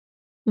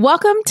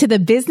Welcome to the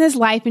Business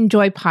Life and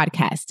Joy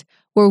podcast,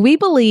 where we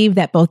believe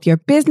that both your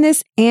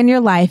business and your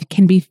life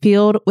can be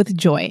filled with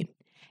joy.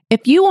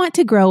 If you want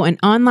to grow an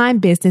online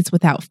business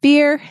without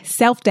fear,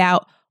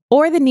 self-doubt,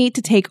 or the need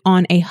to take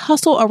on a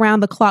hustle around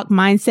the clock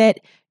mindset,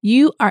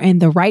 you are in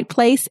the right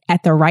place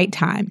at the right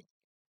time.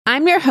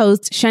 I'm your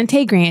host,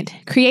 Shantae Grant,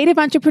 creative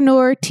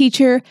entrepreneur,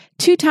 teacher,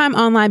 two-time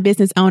online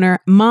business owner,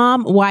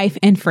 mom, wife,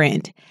 and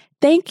friend.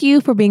 Thank you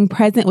for being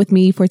present with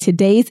me for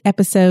today's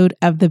episode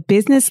of the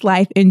Business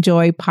Life and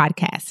Joy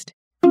podcast.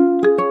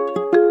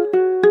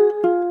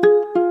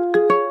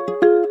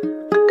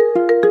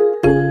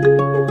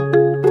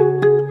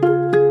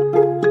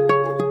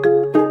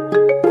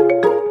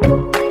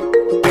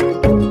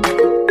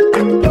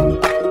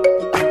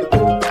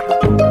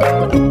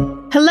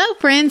 Hello,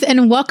 friends,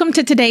 and welcome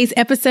to today's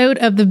episode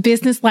of the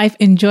Business Life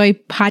and Joy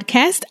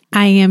podcast.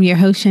 I am your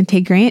host,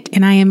 Shantae Grant,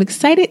 and I am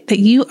excited that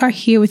you are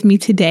here with me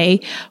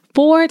today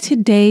for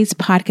today's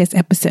podcast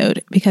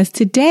episode, because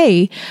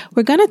today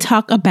we're going to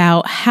talk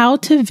about how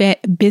to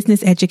vet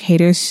business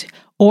educators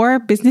or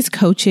business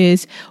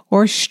coaches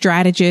or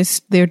strategists,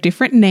 their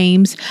different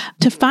names,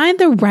 to find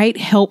the right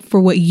help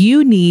for what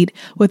you need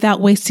without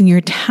wasting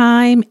your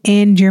time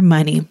and your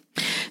money.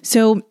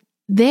 So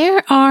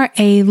there are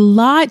a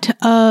lot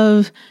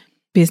of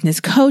business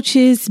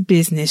coaches,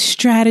 business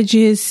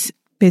strategists,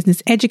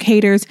 business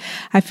educators,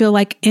 I feel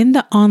like, in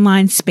the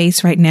online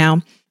space right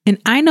now. And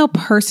I know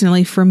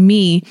personally, for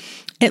me,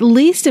 at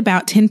least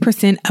about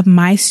 10% of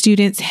my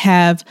students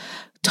have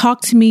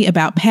talked to me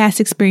about past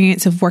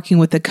experience of working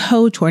with a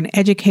coach or an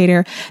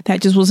educator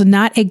that just was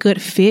not a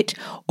good fit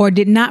or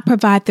did not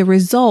provide the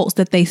results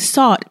that they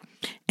sought.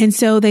 And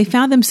so they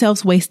found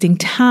themselves wasting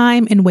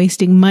time and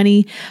wasting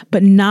money,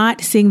 but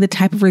not seeing the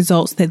type of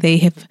results that they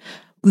have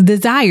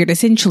desired,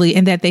 essentially,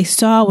 and that they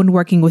saw when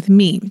working with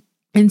me.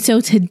 And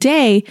so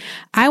today,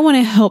 I want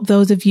to help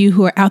those of you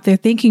who are out there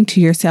thinking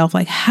to yourself,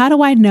 like, how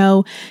do I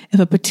know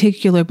if a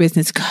particular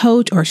business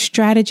coach or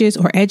strategist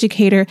or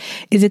educator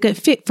is a good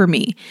fit for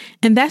me?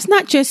 And that's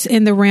not just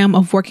in the realm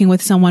of working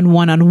with someone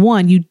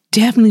one-on-one. You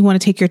definitely want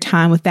to take your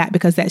time with that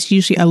because that's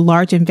usually a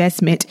large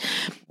investment.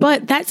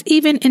 But that's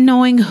even in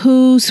knowing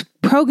whose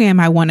program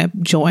I want to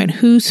join,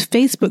 whose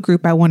Facebook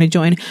group I want to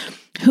join,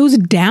 whose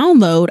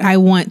download I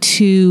want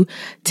to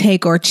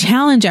take or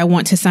challenge I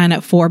want to sign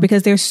up for,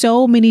 because there's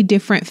so many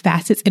different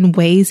facets and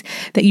ways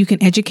that you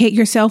can educate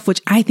yourself,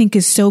 which I think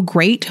is so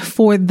great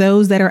for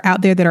those that are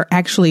out there that are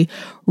actually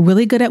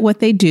really good at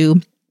what they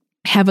do,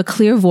 have a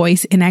clear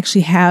voice, and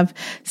actually have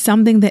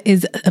something that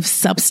is of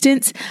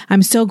substance.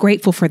 I'm so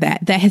grateful for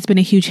that. That has been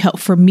a huge help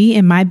for me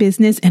in my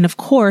business. And of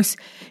course,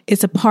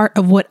 it's a part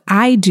of what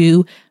I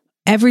do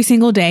every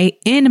single day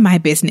in my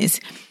business.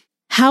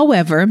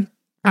 However,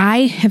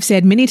 I have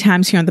said many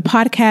times here on the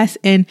podcast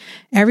and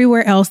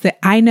everywhere else that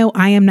I know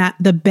I am not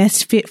the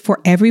best fit for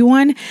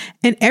everyone,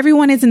 and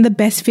everyone isn't the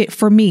best fit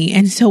for me.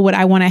 And so what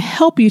I want to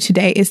help you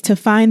today is to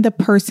find the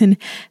person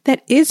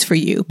that is for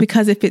you,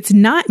 because if it's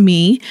not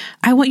me,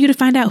 I want you to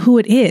find out who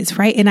it is,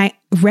 right? And I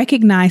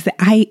recognize that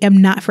I am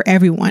not for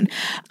everyone.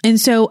 And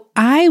so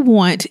I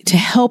want to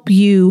help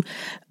you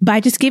by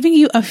just giving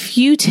you a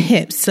few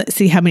tips. Let's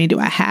see, how many do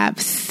I have?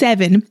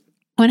 7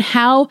 on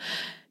how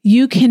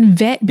you can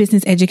vet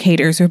business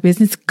educators or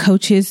business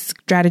coaches,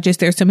 strategists.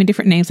 There are so many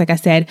different names, like I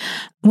said,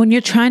 when you're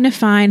trying to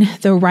find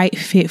the right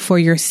fit for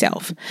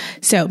yourself.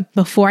 So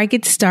before I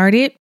get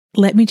started,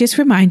 let me just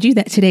remind you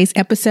that today's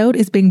episode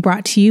is being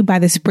brought to you by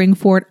the Spring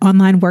Forward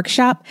Online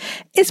Workshop.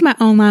 It's my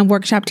online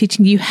workshop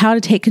teaching you how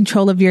to take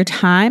control of your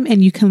time,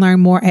 and you can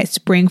learn more at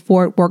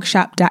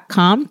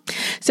springforwardworkshop.com.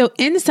 So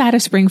inside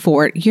of Spring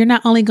Forward, you're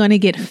not only going to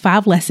get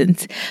 5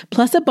 lessons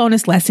plus a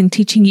bonus lesson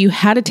teaching you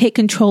how to take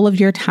control of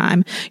your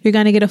time, you're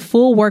going to get a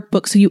full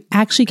workbook so you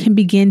actually can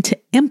begin to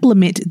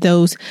implement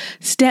those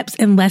steps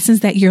and lessons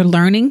that you're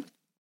learning.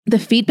 The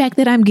feedback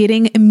that I'm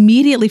getting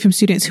immediately from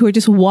students who are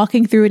just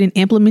walking through it and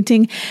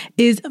implementing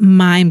is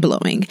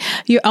mind-blowing.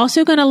 You're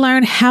also going to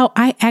learn how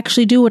I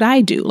actually do what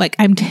I do. Like,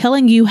 I'm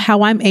telling you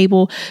how I'm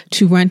able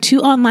to run 2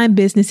 online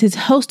businesses,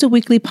 host a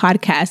weekly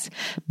podcast,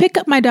 pick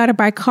up my daughter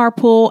by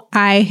carpool.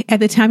 I,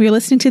 at the time you're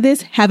listening to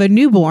this, have a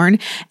newborn,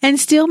 and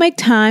still make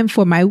time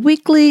for my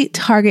weekly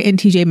Target and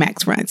TJ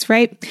Maxx runs,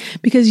 right?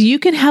 Because you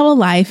can have a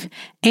life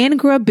and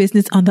grow a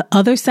business on the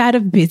other side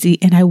of busy,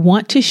 and I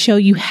want to show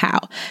you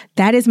how.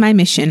 That is my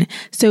mission.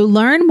 So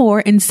learn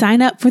more and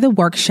sign up for the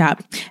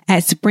workshop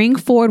at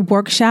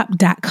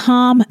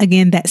springforwardworkshop.com.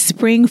 Again, that's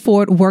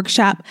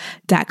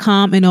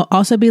springforwardworkshop.com, and it'll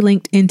also be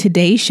linked in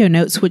today's show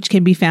notes, which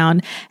can be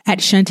found at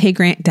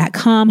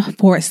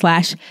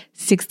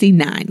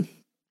shantaegrant.com/69.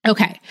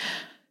 Okay.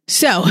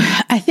 So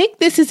I think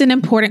this is an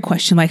important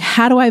question. Like,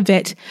 how do I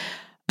vet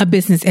a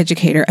business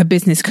educator, a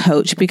business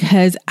coach?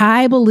 Because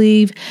I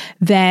believe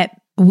that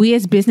we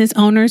as business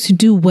owners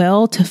do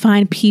well to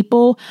find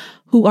people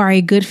who are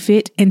a good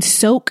fit and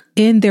soak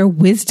in their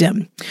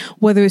wisdom,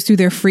 whether it's through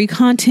their free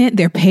content,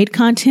 their paid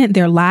content,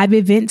 their live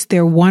events,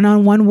 their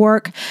one-on-one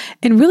work,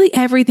 and really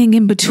everything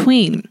in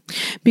between.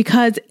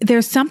 Because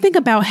there's something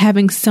about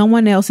having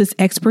someone else's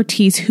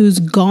expertise who's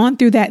gone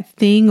through that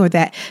thing or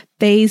that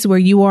phase where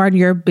you are in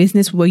your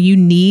business where you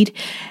need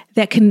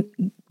that can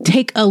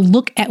take a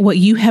look at what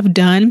you have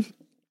done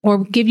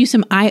or give you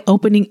some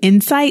eye-opening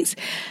insights,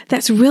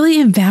 that's really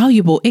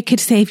invaluable. It could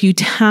save you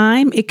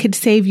time. It could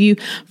save you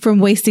from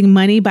wasting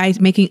money by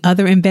making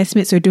other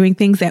investments or doing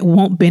things that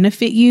won't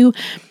benefit you.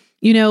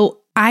 You know,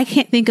 I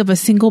can't think of a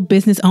single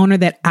business owner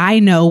that I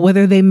know,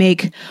 whether they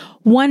make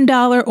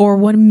 $1 or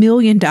 $1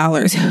 million,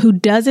 who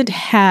doesn't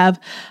have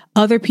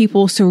other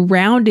people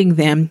surrounding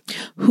them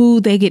who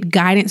they get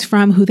guidance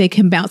from, who they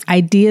can bounce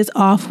ideas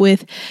off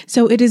with.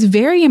 So it is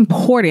very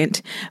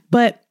important.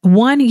 But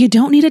one, you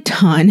don't need a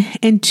ton.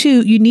 And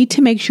two, you need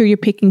to make sure you're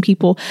picking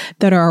people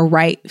that are a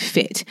right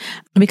fit.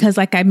 Because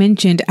like I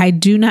mentioned, I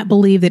do not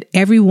believe that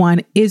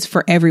everyone is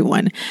for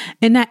everyone.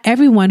 And not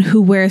everyone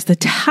who wears the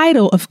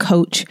title of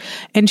coach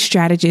and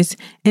strategist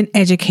and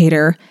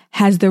educator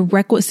has the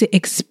requisite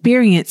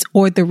experience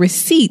or the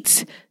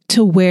receipts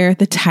to wear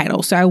the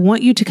title. So I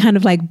want you to kind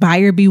of like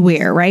buyer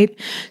beware, right?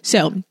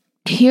 So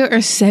here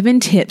are 7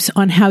 tips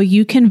on how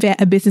you can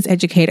vet a business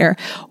educator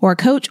or a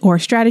coach or a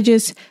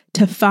strategist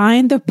to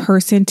find the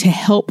person to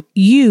help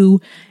you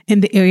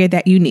in the area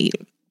that you need.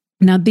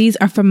 Now, these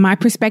are from my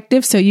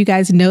perspective, so you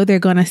guys know they're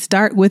going to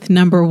start with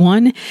number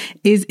 1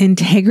 is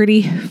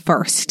integrity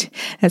first.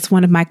 That's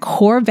one of my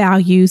core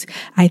values.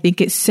 I think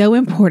it's so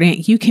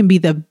important. You can be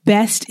the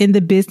best in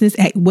the business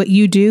at what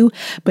you do,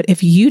 but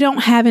if you don't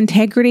have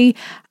integrity,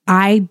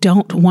 I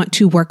don't want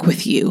to work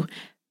with you.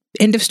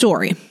 End of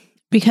story.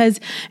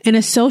 Because in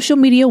a social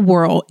media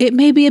world, it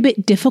may be a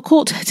bit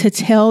difficult to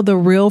tell the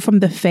real from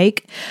the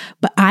fake,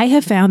 but I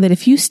have found that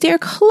if you stare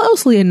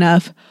closely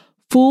enough,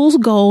 fool's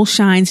gold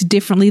shines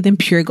differently than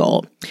pure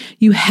gold.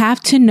 You have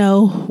to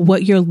know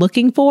what you're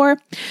looking for.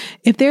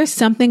 If there's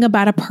something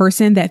about a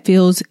person that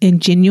feels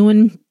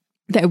ingenuine,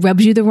 that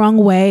rubs you the wrong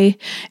way,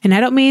 and I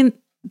don't mean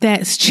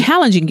that's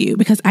challenging you,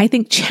 because I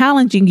think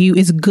challenging you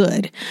is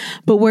good,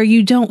 but where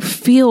you don't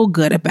feel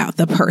good about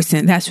the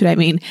person, that's what I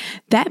mean.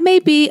 That may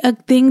be a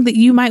thing that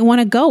you might want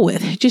to go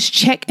with. Just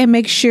check and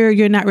make sure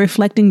you're not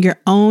reflecting your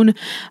own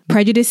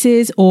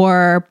prejudices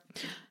or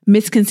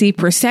misconceived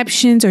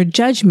perceptions or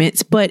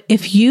judgments. But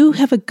if you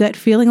have a gut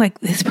feeling like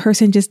this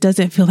person just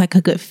doesn't feel like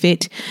a good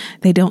fit,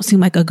 they don't seem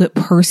like a good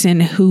person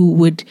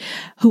who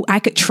I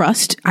could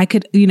trust, I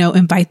could,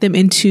 invite them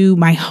into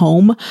my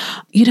home.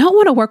 You don't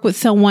want to work with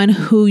someone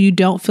who you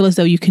don't feel as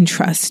though you can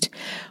trust.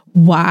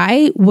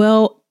 Why?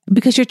 Well,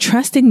 because you're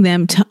trusting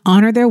them to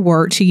honor their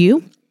word to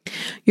you.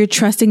 You're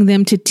trusting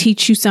them to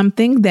teach you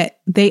something that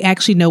they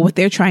actually know what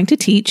they're trying to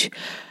teach.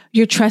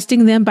 You're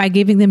trusting them by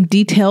giving them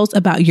details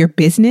about your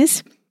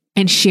business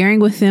and sharing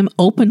with them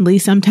openly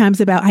sometimes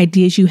about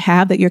ideas you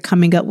have that you're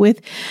coming up with.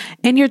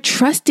 And you're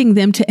trusting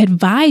them to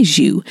advise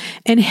you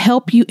and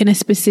help you in a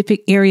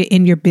specific area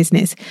in your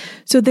business.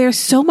 So there's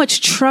so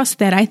much trust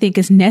that I think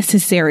is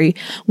necessary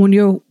when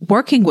you're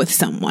working with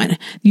someone.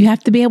 You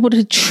have to be able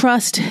to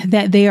trust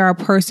that they are a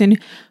person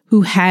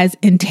who has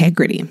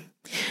integrity.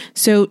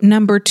 So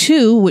number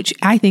 2, which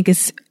I think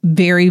is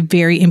very,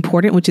 very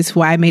important, which is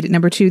why I made it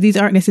number 2. These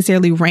aren't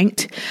necessarily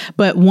ranked,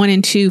 but 1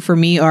 and 2 for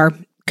me are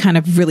kind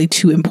of really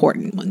 2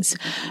 important ones.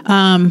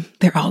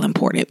 They're all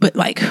important, but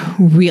like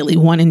really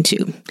 1 and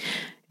 2.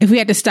 If we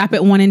had to stop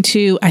at 1 and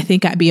 2, I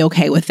think I'd be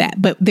okay with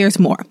that, but there's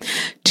more.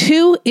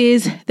 2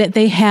 is that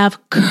they have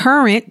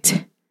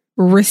current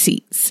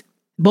receipts.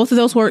 Both of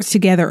those words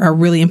together are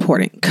really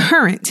important.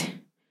 Current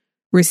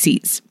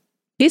receipts.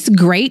 It's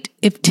great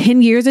if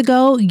 10 years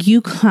ago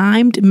you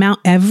climbed Mount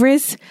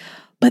Everest,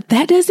 but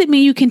that doesn't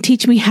mean you can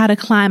teach me how to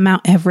climb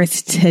Mount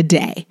Everest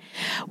today.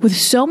 With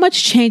so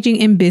much changing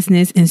in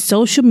business and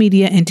social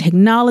media and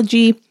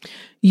technology,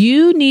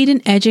 you need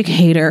an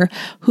educator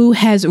who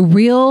has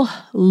real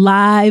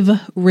live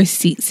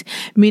receipts,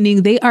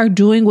 meaning they are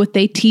doing what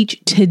they teach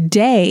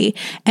today,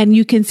 and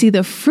you can see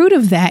the fruit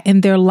of that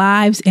in their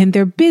lives and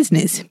their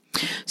business.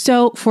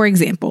 So, for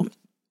example,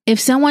 if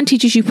someone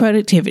teaches you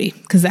productivity,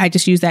 because I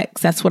just use that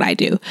because that's what I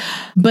do,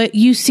 but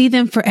you see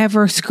them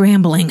forever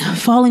scrambling,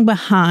 falling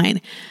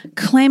behind,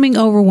 claiming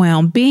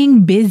overwhelm,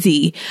 being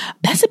busy,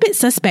 that's a bit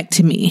suspect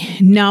to me.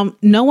 Now,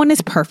 no one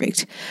is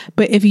perfect,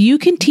 but if you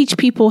can teach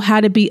people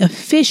how to be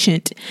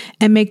efficient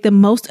and make the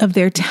most of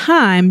their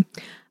time,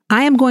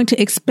 I am going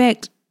to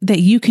expect that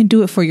you can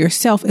do it for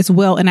yourself as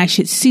well. And I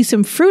should see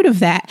some fruit of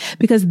that,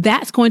 because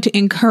that's going to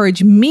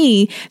encourage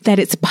me that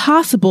it's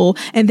possible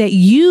and that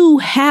you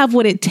have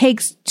what it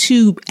takes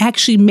to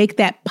actually make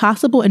that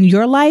possible in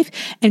your life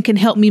and can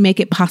help me make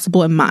it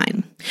possible in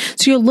mine.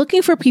 So you're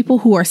looking for people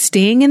who are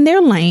staying in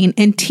their lane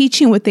and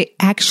teaching what they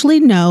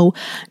actually know,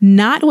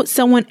 not what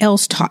someone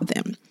else taught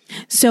them.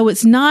 So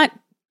it's not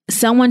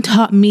someone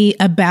taught me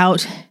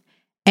about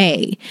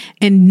A,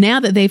 and now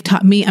that they've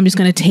taught me, I'm just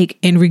going to take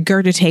and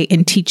regurgitate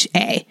and teach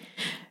A.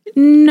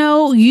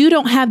 No, you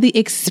don't have the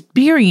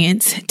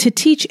experience to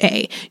teach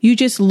A. You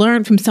just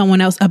learned from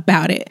someone else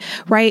about it,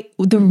 right?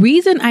 The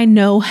reason I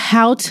know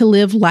how to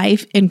live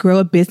life and grow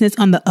a business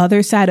on the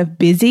other side of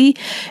busy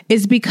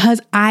is because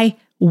I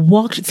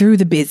walked through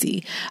the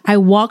busy. I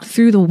walked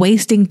through the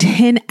wasting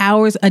 10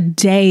 hours a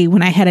day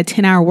when I had a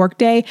 10-hour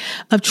workday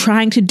of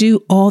trying to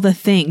do all the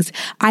things.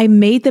 I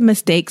made the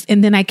mistakes,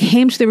 and then I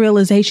came to the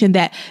realization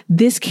that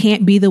this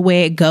can't be the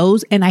way it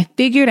goes. And I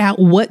figured out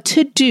what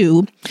to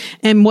do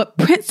and what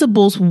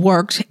principles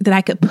worked that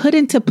I could put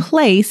into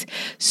place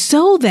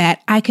so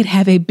that I could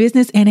have a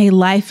business and a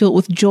life filled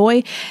with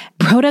joy,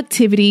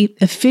 productivity,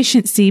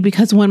 efficiency,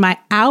 because when my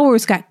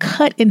hours got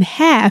cut in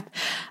half,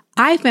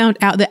 I found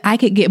out that I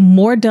could get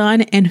more done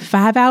in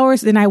 5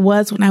 hours than I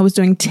was when I was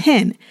doing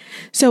 10.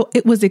 So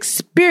it was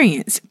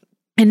experience.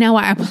 And now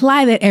I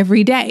apply that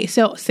every day.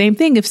 So same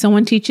thing. If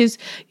someone teaches,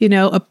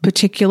 a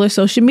particular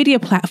social media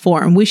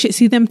platform, we should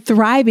see them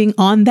thriving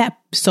on that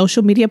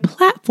social media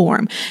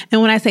platform.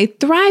 And when I say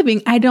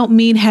thriving, I don't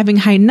mean having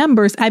high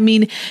numbers. I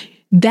mean,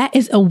 that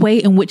is a way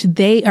in which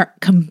they are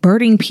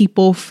converting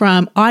people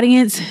from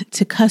audience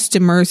to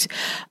customers.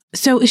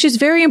 So it's just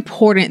very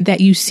important that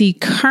you see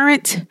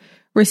current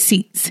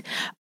receipts.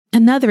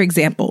 Another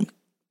example,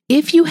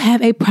 if you have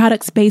a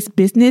products-based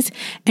business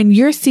and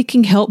you're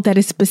seeking help that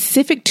is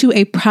specific to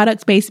a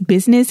products-based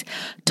business,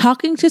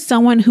 talking to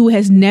someone who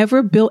has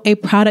never built a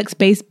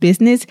products-based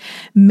business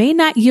may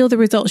not yield the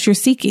results you're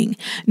seeking.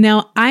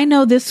 Now, I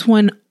know this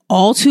one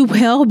all too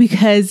well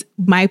because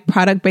my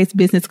product-based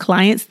business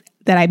clients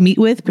that I meet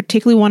with,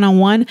 particularly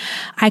one-on-one,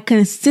 I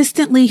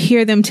consistently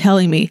hear them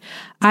telling me,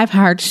 I've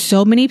hired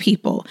so many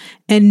people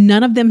and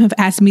none of them have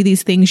asked me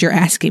these things you're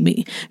asking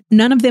me.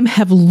 None of them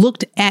have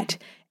looked at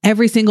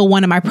every single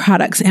one of my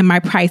products and my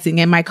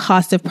pricing and my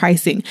cost of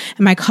pricing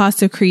and my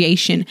cost of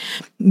creation.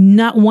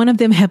 Not one of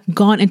them have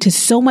gone into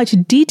so much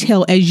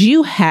detail as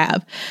you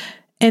have.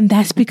 And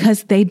that's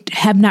because they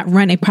have not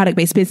run a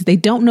product-based business. They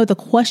don't know the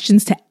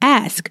questions to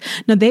ask.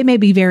 Now, they may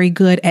be very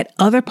good at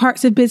other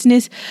parts of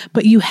business,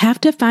 but you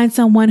have to find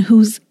someone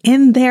who's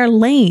in their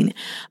lane.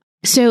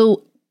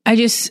 So I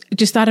just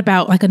thought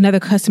about like another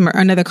customer,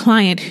 another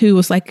client who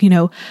was like,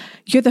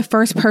 you're the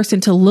first person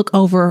to look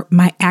over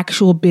my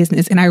actual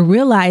business. And I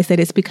realized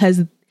that it's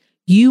because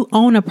you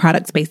own a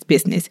products-based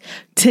business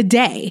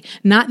today,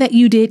 not that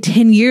you did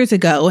 10 years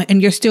ago and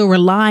you're still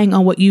relying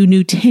on what you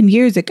knew 10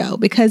 years ago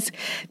because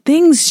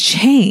things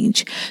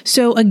change.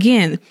 So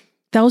again,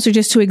 those are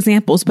just two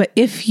examples. But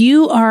if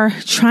you are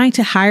trying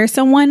to hire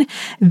someone,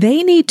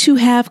 they need to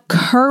have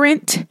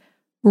current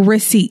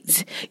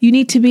receipts. You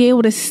need to be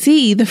able to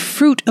see the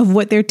fruit of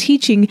what they're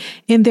teaching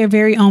in their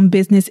very own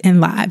business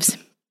and lives.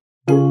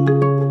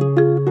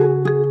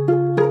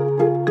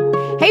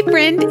 Hey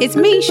friend, it's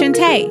me,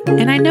 Shantae,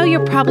 and I know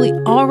you're probably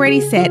already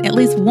said at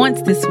least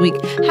once this week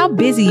how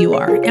busy you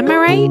are. Am I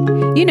right?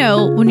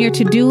 When your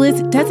to-do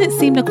list doesn't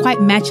seem to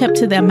quite match up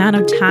to the amount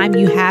of time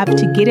you have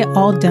to get it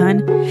all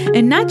done,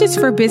 and not just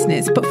for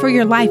business, but for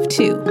your life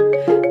too.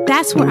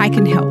 That's where I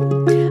can help.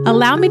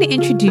 Allow me to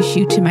introduce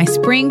you to my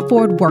Spring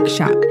Forward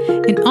Workshop,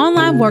 an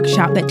online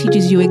workshop that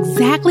teaches you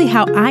exactly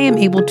how I am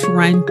able to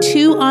run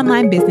 2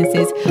 online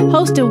businesses,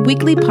 host a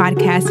weekly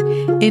podcast,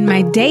 in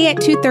my day at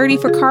 2:30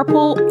 for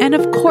carpool, and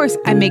of course,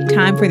 I make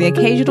time for the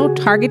occasional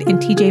Target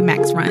and TJ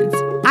Maxx runs.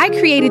 I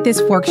created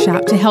this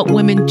workshop to help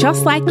women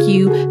just like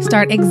you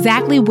start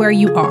exactly where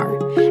you are.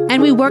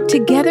 And we work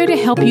together to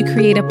help you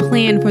create a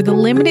plan for the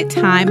limited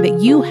time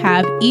that you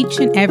have each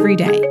and every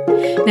day.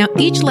 Now,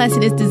 each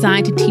lesson is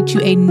designed to teach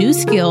you a new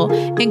skill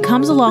and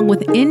comes along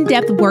with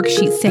in-depth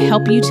worksheets to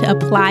help you to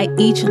apply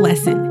each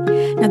lesson.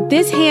 Now,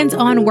 this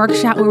hands-on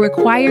workshop will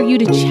require you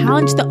to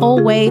challenge the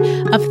old way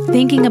of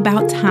thinking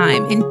about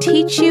time and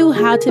teach you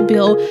how to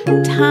build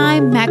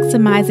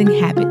time-maximizing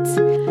habits.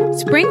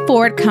 Spring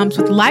Forward comes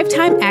with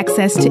lifetime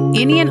access to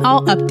any and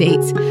all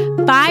updates,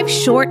 5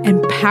 short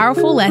and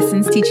powerful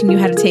lessons teaching you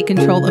how to take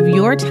control of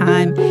your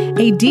time,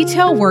 a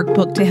detailed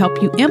workbook to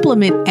help you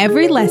implement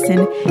every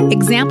lesson,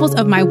 examples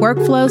of my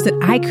workflows that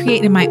I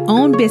create in my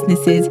own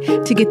businesses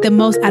to get the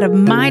most out of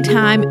my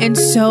time, and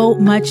so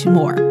much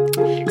more.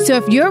 So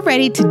if you're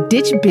ready to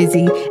ditch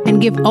busy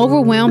and give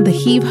overwhelm the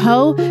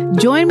heave-ho,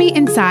 join me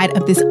inside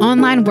of this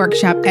online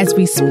workshop as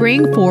we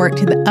spring forward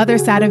to the other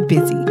side of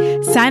busy.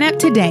 Sign up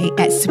today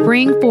at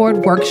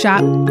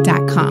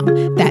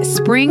springforwardworkshop.com. That's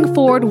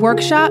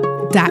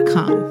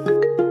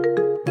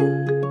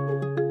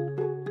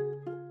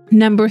springforwardworkshop.com.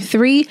 Number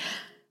 3,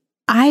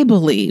 I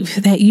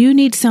believe that you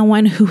need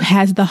someone who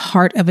has the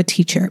heart of a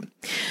teacher.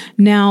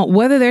 Now,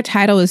 whether their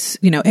title is,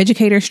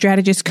 educator,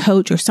 strategist,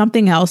 coach, or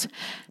something else,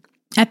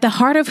 at the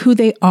heart of who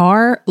they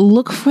are,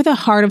 look for the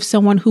heart of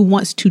someone who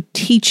wants to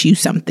teach you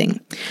something,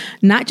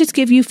 not just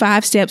give you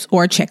 5 steps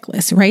or a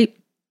checklist, right?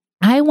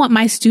 I want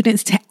my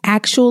students to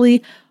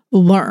actually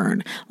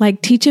learn,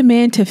 like teach a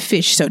man to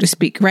fish, so to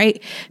speak,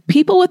 right?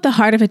 People with the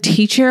heart of a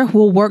teacher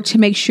will work to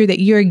make sure that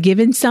you're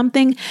given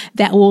something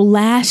that will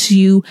last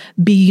you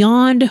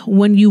beyond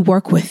when you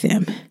work with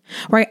them.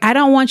 right? I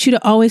don't want you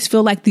to always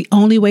feel like the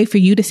only way for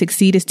you to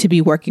succeed is to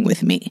be working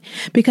with me.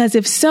 Because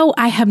if so,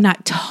 I have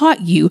not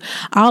taught you.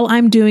 All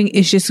I'm doing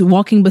is just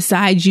walking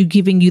beside you,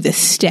 giving you the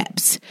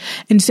steps.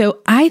 And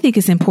so I think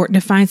it's important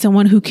to find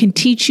someone who can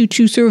teach you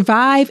to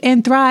survive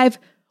and thrive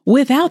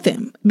without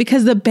them.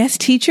 Because the best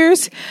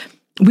teachers,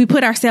 we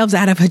put ourselves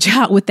out of a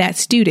job with that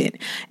student.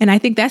 And I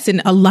think that's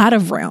in a lot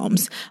of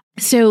realms.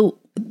 So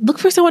look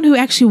for someone who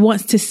actually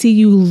wants to see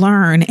you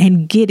learn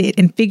and get it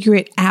and figure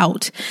it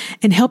out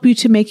and help you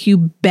to make you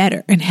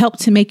better and help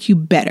to make you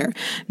better,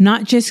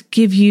 not just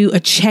give you a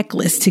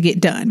checklist to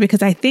get done,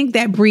 because I think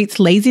that breeds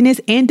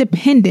laziness and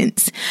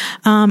dependence.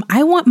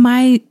 I want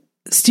my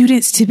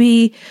students to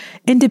be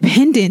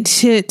independent,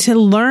 to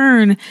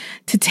learn,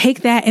 to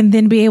take that and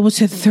then be able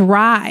to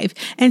thrive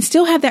and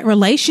still have that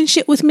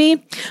relationship with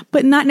me,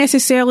 but not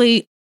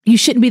necessarily, you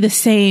shouldn't be the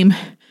same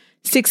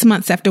 6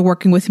 months after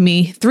working with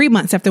me, 3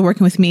 months after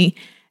working with me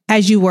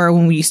as you were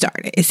when we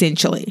started,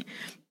 essentially.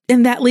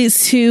 And that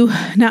leads to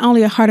not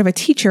only a heart of a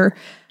teacher,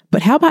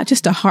 but how about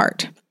just a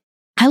heart?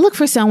 I look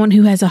for someone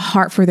who has a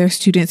heart for their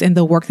students and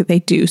the work that they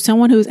do,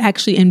 someone who's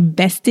actually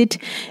invested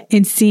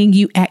in seeing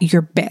you at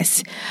your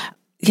best.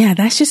 Yeah,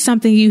 that's just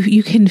something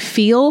you can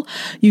feel,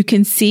 you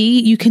can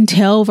see, you can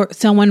tell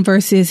someone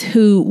versus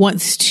who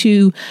wants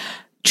to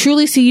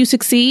truly see you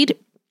succeed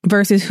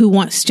versus who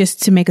wants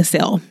just to make a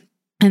sale.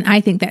 And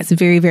I think that's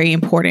very, very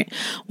important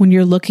when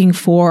you're looking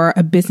for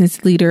a business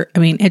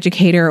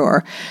educator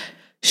or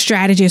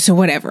strategist or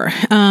whatever.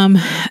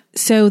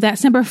 So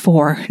that's number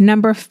 4.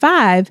 Number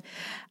 5,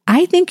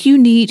 I think you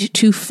need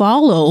to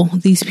follow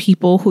these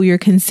people who you're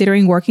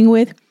considering working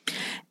with.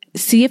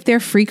 See if their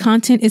free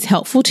content is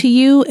helpful to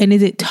you and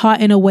is it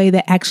taught in a way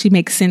that actually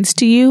makes sense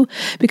to you?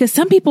 Because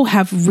some people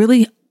have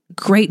really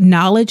great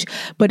knowledge,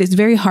 but it's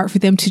very hard for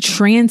them to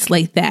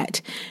translate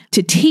that,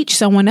 to teach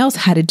someone else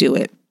how to do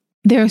it.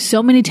 There are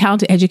so many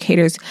talented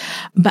educators,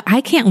 but I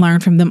can't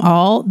learn from them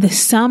all.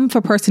 Some for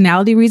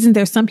personality reasons.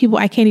 There's some people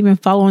I can't even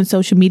follow on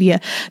social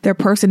media. Their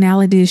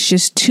personality is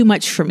just too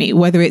much for me,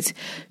 whether it's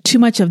too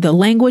much of the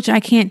language I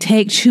can't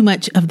take, too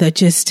much of the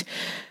just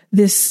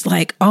this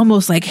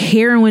almost like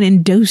heroin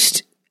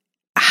induced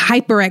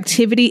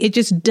hyperactivity. It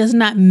just does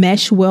not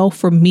mesh well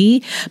for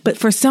me, but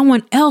for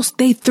someone else,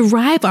 they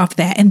thrive off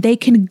that and they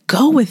can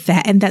go with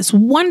that. And that's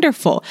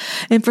wonderful.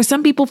 And for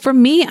some people, for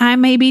me, I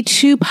may be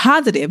too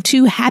positive,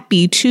 too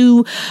happy,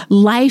 too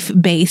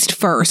life-based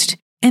first.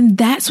 And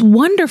that's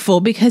wonderful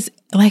because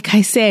like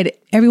I said,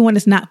 everyone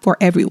is not for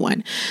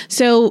everyone.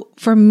 So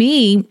for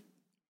me,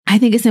 I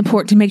think it's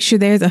important to make sure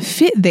there's a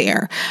fit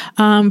there.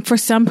 For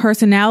some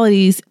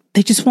personalities,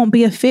 they just won't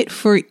be a fit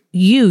for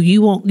you.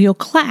 You'll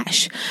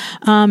clash.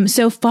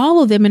 So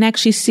follow them and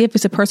actually see if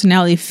it's a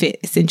personality fit,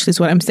 essentially is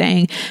what I'm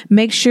saying.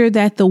 Make sure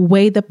that the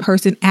way the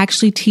person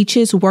actually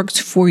teaches works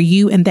for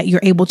you and that you're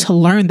able to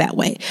learn that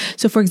way.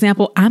 So for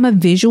example, I'm a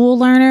visual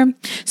learner.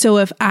 So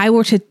if I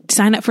were to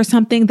sign up for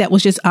something that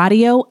was just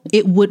audio,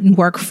 it wouldn't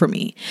work for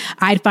me.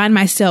 I'd find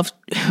myself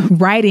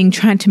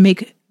trying to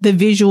make the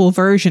visual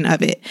version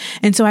of it.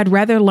 And so I'd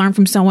rather learn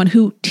from someone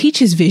who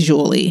teaches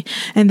visually.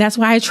 And that's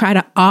why I try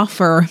to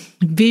offer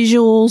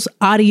visuals,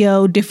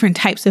 audio, different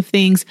types of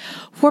things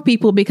for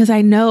people, because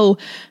I know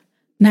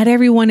not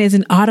everyone is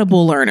an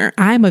audible learner.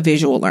 I'm a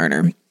visual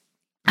learner.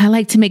 I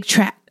like to make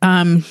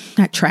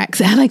not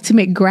tracks. I like to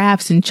make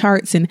graphs and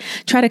charts and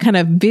try to kind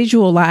of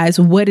visualize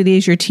what it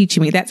is you're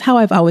teaching me. That's how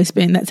I've always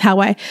been. That's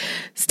how I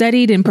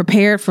studied and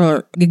prepared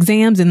for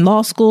exams in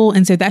law school.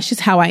 And so that's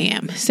just how I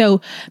am. So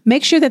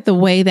make sure that the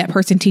way that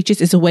person teaches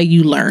is the way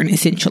you learn,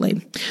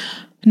 essentially.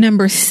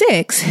 Number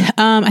 6,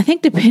 I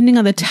think depending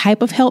on the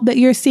type of help that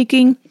you're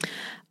seeking,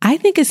 I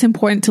think it's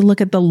important to look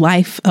at the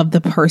life of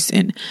the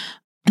person.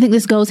 I think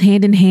this goes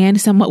hand in hand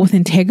somewhat with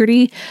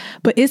integrity,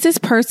 but is this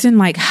person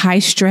high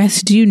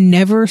stress? Do you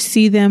never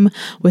see them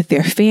with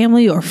their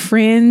family or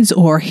friends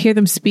or hear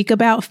them speak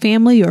about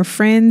family or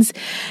friends?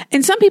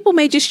 And some people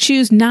may just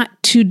choose not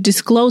to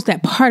disclose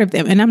that part of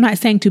them. And I'm not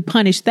saying to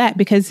punish that,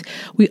 because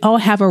we all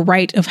have a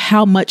right of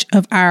how much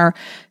of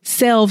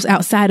ourselves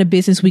outside of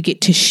business we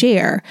get to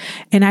share.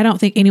 And I don't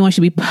think anyone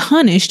should be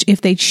punished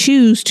if they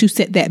choose to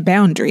set that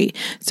boundary.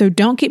 So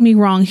don't get me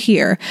wrong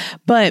here,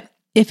 but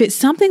if it's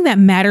something that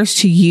matters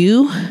to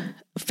you,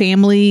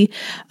 family,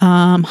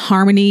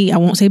 harmony, I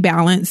won't say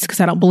balance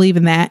because I don't believe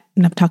in that.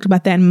 And I've talked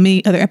about that in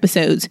many other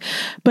episodes.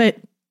 But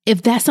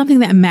if that's something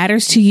that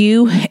matters to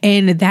you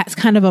and that's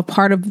kind of a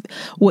part of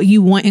what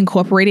you want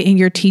incorporated in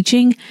your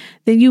teaching,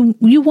 then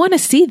you want to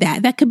see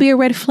that. That could be a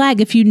red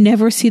flag if you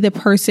never see the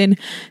person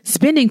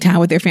spending time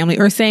with their family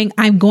or saying,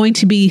 I'm going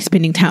to be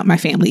spending time with my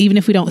family, even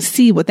if we don't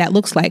see what that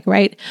looks like,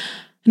 right?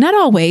 Not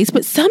always,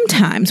 but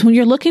sometimes when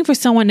you're looking for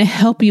someone to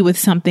help you with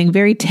something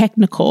very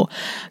technical,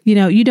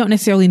 you don't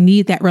necessarily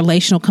need that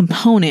relational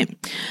component.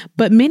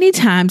 But many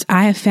times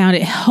I have found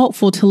it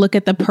helpful to look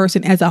at the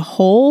person as a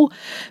whole,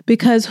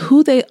 because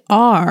who they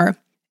are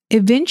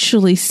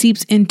eventually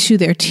seeps into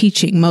their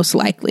teaching, most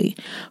likely.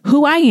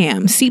 Who I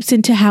am seeps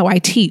into how I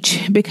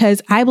teach,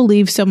 because I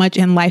believe so much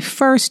in life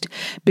first,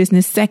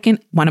 business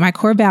second. One of my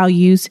core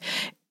values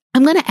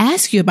I'm going to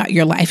ask you about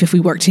your life if we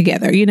work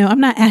together. I'm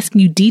not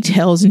asking you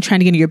details and trying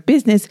to get into your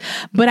business,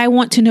 but I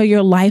want to know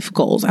your life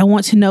goals. I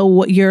want to know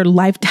what your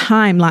life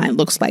timeline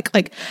looks like.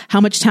 Like, how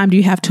much time do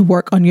you have to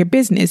work on your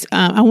business?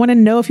 I want to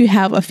know if you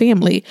have a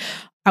family.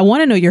 I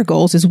want to know your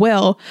goals as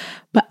well,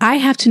 but I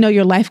have to know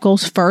your life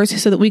goals first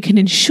so that we can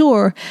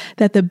ensure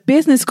that the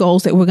business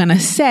goals that we're going to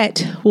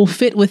set will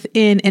fit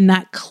within and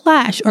not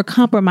clash or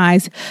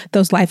compromise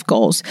those life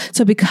goals.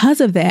 So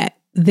because of that,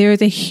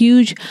 there's a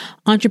huge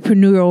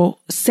entrepreneurial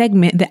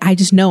segment that I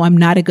just know I'm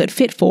not a good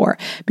fit for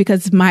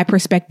because my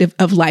perspective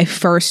of life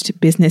first,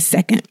 business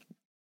second.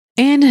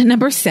 And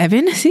number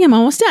 7, see, I'm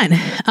almost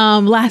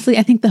done. Lastly,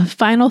 I think the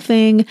final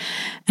thing,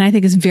 and I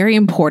think is very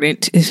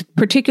important, is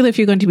particularly if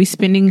you're going to be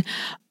spending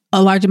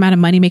a large amount of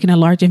money, making a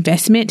large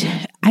investment,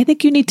 I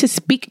think you need to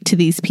speak to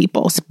these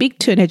people, speak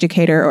to an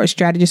educator or a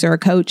strategist or a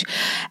coach,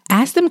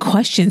 ask them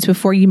questions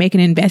before you make an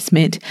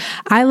investment.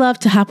 I love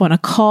to hop on a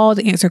call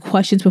to answer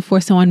questions before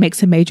someone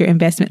makes a major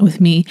investment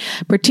with me,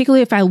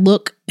 particularly if I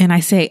look and I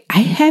say, I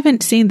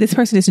haven't seen this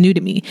person is new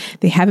to me.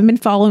 They haven't been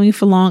following me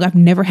for long. I've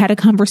never had a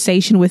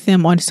conversation with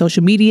them on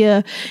social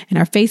media and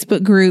our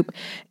Facebook group.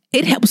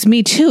 It helps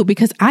me too,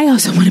 because I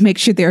also want to make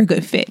sure they're a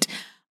good fit.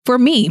 For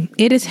me,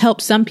 it has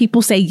helped some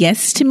people say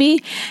yes to me,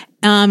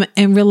 and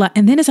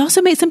then it's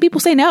also made some people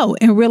say no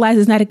and realize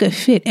it's not a good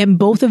fit. And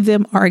both of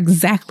them are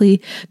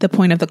exactly the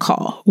point of the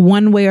call,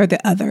 one way or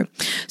the other.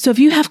 So if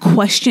you have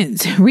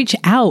questions, reach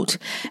out,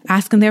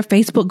 ask in their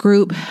Facebook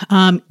group,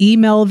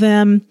 email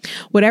them,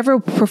 whatever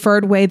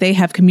preferred way they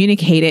have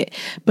communicated,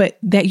 but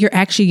that you're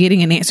actually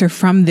getting an answer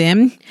from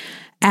them.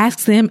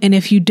 Ask them. And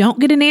if you don't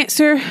get an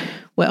answer,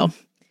 well,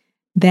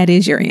 that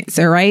is your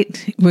answer,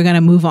 right? We're going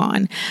to move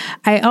on.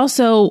 I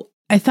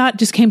thought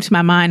just came to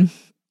my mind,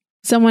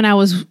 someone I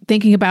was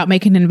thinking about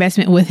making an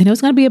investment with, and it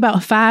was going to be about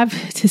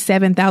 $5,000 to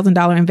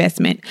 $7,000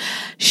 investment.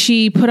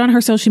 She put on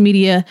her social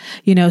media,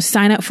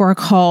 sign up for a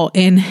call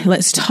and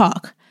let's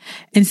talk.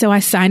 And so I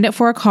signed up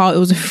for a call. It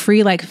was a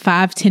free,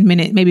 5-10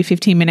 minute, maybe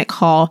 15-minute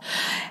call.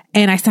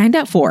 And I signed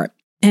up for it.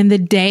 And the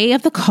day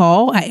of the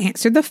call, I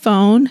answered the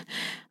phone.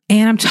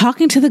 And I'm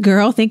talking to the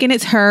girl thinking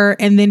it's her.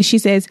 And then she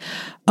says,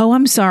 "Oh,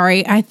 I'm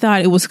sorry. I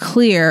thought it was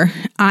clear.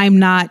 I'm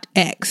not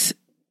X."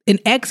 And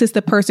X is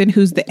the person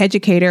who's the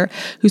educator,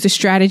 who's the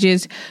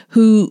strategist,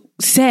 who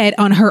said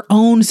on her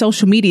own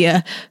social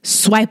media,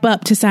 swipe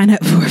up to sign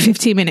up for a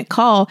 15-minute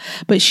call.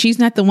 But she's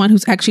not the one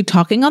who's actually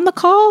talking on the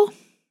call.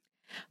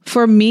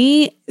 For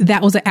me,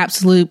 that was an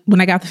absolute, when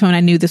I got the phone, I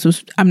knew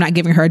I'm not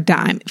giving her a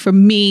dime. For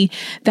me,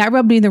 that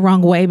rubbed me the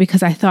wrong way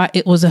because I thought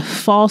it was a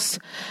false,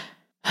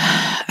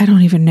 I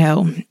don't even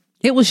know.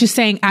 It was just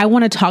saying, I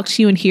want to talk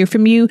to you and hear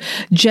from you.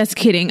 Just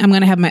kidding. I'm going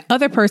to have my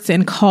other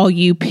person call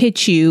you,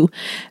 pitch you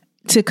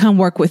to come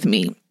work with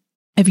me.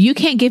 If you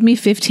can't give me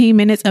 15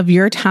 minutes of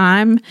your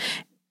time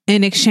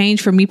in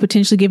exchange for me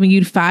potentially giving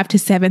you $5,000 to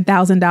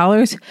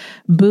 $7,000,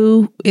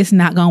 boo, it's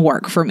not going to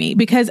work for me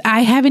because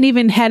I haven't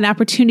even had an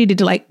opportunity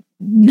to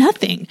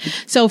nothing.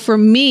 So for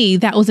me,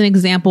 that was an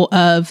example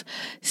of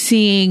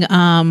seeing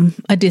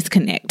a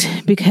disconnect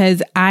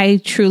because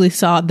I truly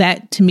saw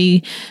that, to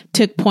me,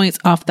 took points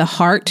off the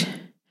heart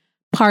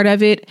part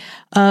of it,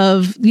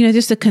 of,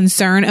 just a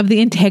concern of the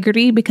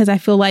integrity, because I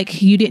feel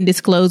like you didn't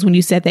disclose when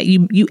you said that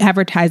you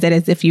advertised that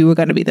as if you were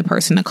going to be the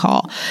person to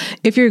call.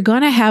 If you're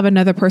going to have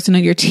another person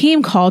on your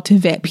team call to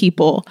vet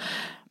people,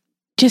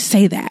 just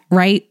say that,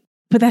 right?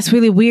 But that's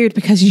really weird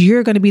because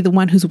you're going to be the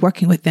one who's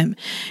working with them.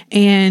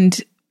 And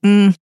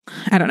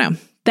I don't know.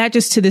 That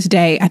just to this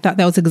day, I thought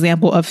that was an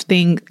example of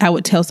thing I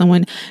would tell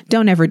someone,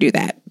 don't ever do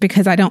that,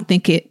 because I don't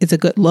think it is a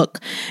good look.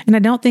 And I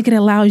don't think it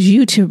allows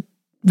you to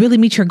really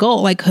meet your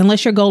goal.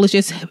 Unless your goal is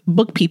just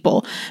book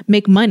people,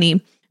 make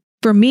money.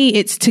 For me,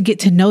 it's to get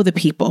to know the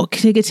people,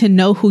 to get to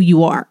know who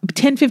you are.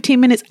 10, 15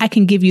 minutes, I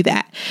can give you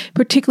that.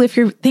 Particularly if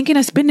you're thinking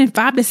of spending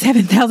 $5,000 to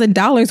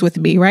 $7,000 with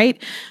me,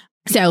 right?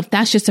 So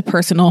that's just a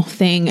personal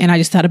thing. And I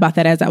just thought about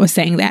that as I was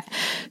saying that.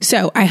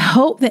 So I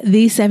hope that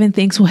these 7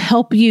 things will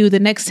help you the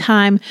next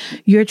time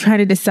you're trying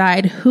to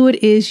decide who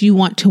it is you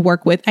want to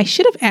work with. I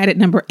should have added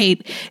number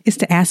 8 is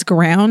to ask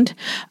around,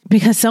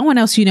 because someone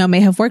else may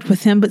have worked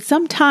with him, but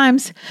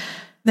sometimes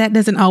that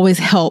doesn't always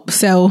help.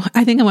 So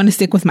I think I want to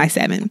stick with my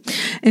 7.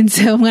 And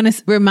so I'm going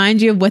to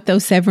remind you of what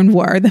those 7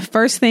 were. The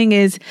first thing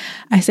is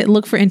I said,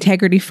 look for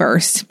integrity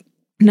first.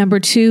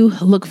 Number 2,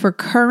 look for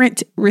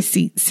current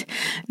receipts.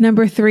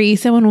 Number 3,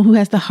 someone who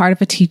has the heart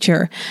of a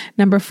teacher.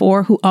 Number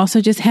 4, who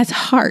also just has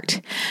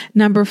heart.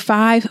 Number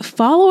 5,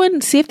 follow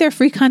and see if their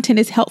free content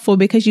is helpful,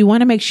 because you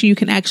want to make sure you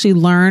can actually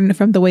learn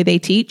from the way they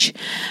teach.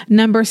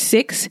 Number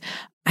 6,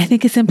 I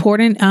think it's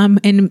important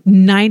in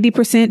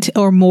 90%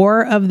 or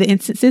more of the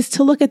instances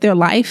to look at their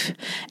life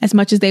as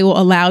much as they will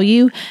allow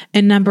you.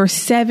 And number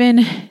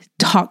 7,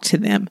 talk to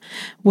them,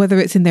 whether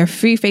it's in their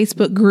free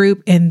Facebook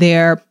group, in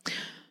their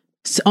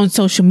on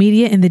social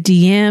media, in the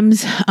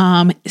DMs,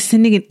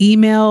 sending an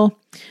email.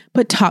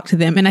 but talk to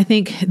them. And I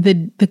think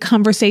the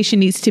conversation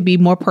needs to be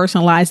more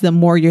personalized the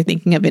more you're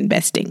thinking of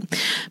investing,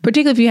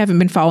 particularly if you haven't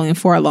been following them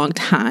for a long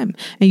time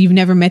and you've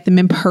never met them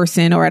in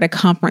person or at a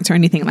conference or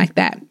anything like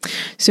that.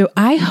 So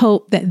I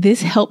hope that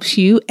this helps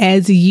you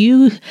as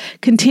you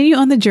continue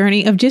on the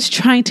journey of just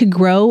trying to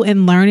grow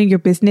and learn in your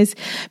business,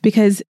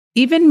 because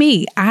even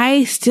me,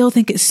 I still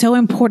think it's so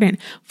important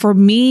for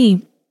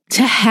me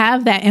to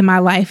have that in my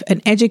life,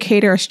 an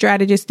educator, a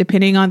strategist,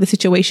 depending on the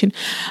situation,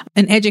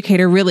 an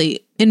educator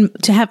really, and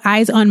to have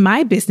eyes on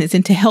my business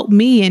and to help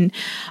me. And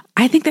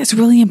I think that's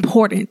really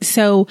important.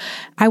 So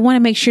I want to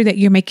make sure that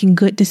you're making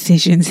good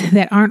decisions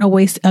that aren't a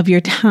waste of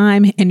your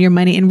time and your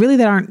money, and really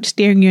that aren't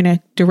steering you in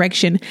a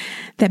direction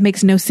that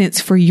makes no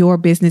sense for your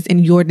business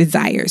and your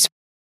desires.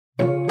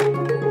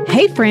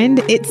 Hey friend,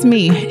 it's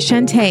me,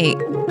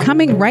 Shantae,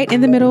 coming right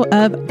in the middle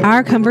of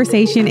our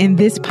conversation in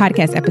this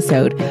podcast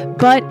episode,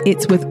 but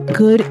it's with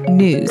good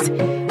news.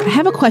 I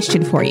have a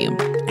question for you.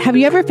 Have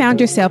you ever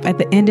found yourself at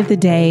the end of the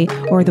day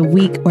or the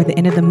week or the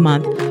end of the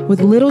month with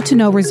little to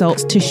no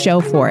results to show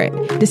for it,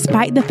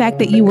 despite the fact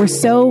that you were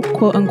so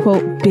quote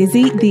unquote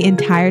busy the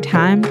entire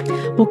time?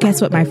 Well,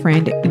 guess what, my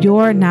friend?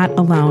 You're not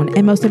alone.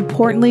 And most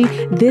importantly,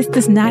 this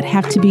does not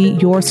have to be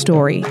your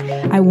story.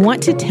 I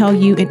want to tell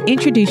you and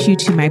introduce you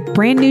to my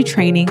brand new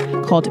training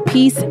called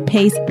Peace,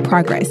 Pace,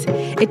 Progress.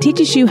 It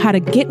teaches you how to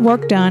get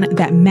work done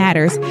that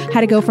matters,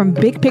 how to go from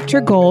big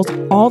picture goals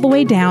all the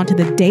way down to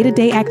the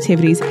day-to-day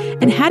activities,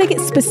 and how to get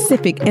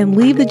specific and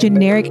leave the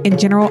generic and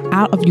general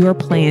out of your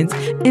plans,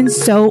 and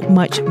so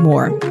much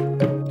more.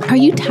 Are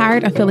you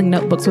tired of filling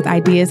notebooks with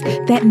ideas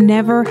that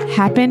never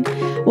happen?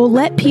 Well,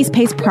 let Peace,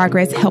 Pace,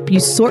 Progress help you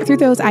sort through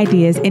those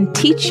ideas and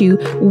teach you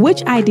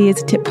which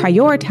ideas to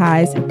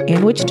prioritize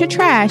and which to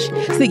trash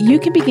so that you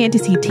can begin to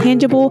see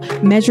tangible,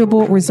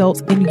 measurable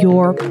results in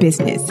your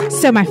business.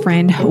 So, my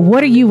friend,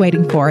 what are you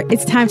waiting for?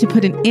 It's time to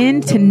put an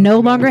end to no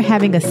longer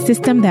having a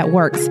system that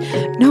works.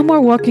 No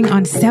more working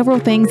on several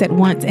things at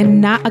once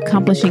and not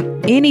accomplishing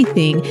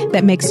anything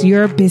that makes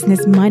your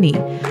business money.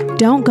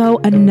 Don't go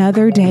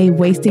another day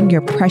wasting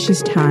your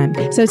precious time.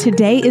 So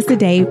today is the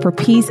day for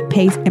peace,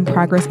 pace, and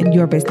progress in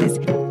your business.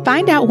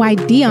 Find out why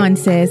Dion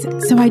says,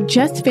 so I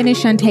just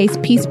finished Shantae's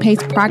Peace,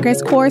 Pace,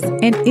 Progress course,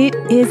 and it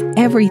is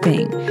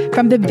everything.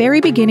 From the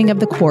very beginning of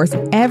the course,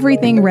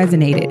 everything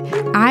resonated.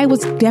 I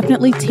was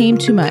definitely team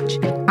too much.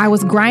 I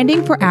was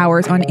grinding for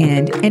hours on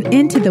end and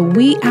into the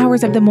wee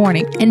hours of the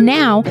morning. And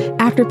now,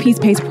 after Peace,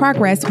 Pace,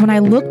 Progress, when I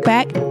look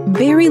back,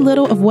 very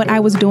little of what I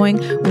was doing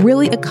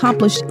really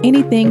accomplished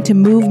anything to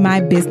move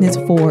my business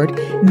forward.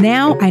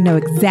 Now I know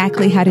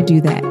exactly how to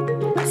do that.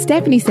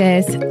 Stephanie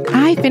says,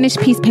 I finished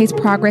Peace, Pace,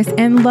 Progress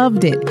and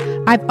loved it.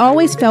 I've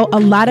always felt a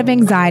lot of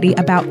anxiety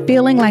about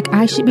feeling like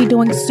I should be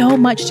doing so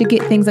much to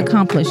get things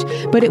accomplished,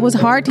 but it was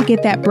hard to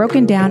get that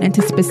broken down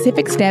into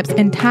specific steps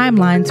and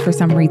timelines for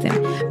some reason.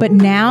 But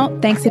now,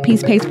 thanks to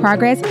Peace, Pace,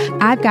 Progress,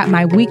 I've got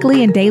my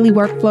weekly and daily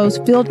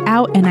workflows filled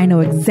out and I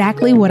know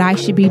exactly what I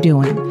should be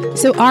doing.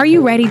 So are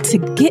you ready to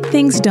get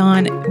things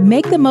done,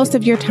 make the most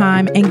of your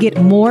time, and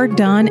get more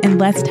done in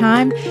less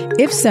time?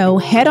 If so,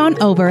 head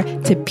on over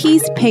to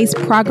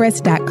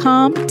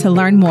peacepaceprogress.com to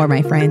learn more,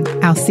 my friend.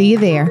 I'll see you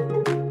there.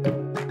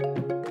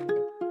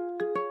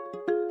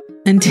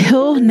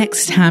 Until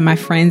next time, my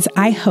friends,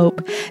 I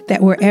hope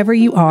that wherever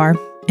you are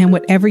and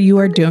whatever you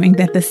are doing,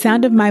 that the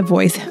sound of my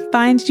voice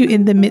finds you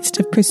in the midst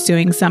of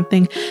pursuing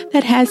something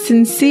that has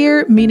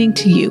sincere meaning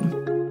to you.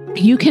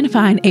 You can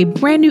find a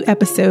brand new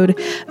episode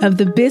of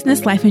the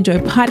Business Life and Joy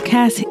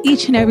podcast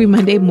each and every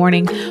Monday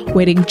morning,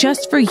 waiting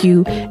just for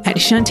you at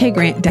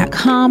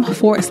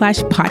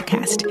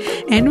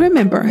shantaegrant.com/podcast. And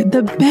remember,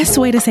 the best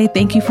way to say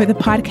thank you for the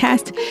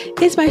podcast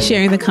is by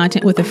sharing the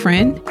content with a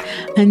friend.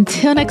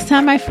 Until next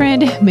time, my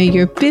friend, may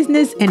your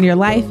business and your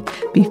life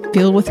be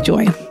filled with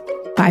joy.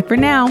 Bye for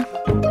now.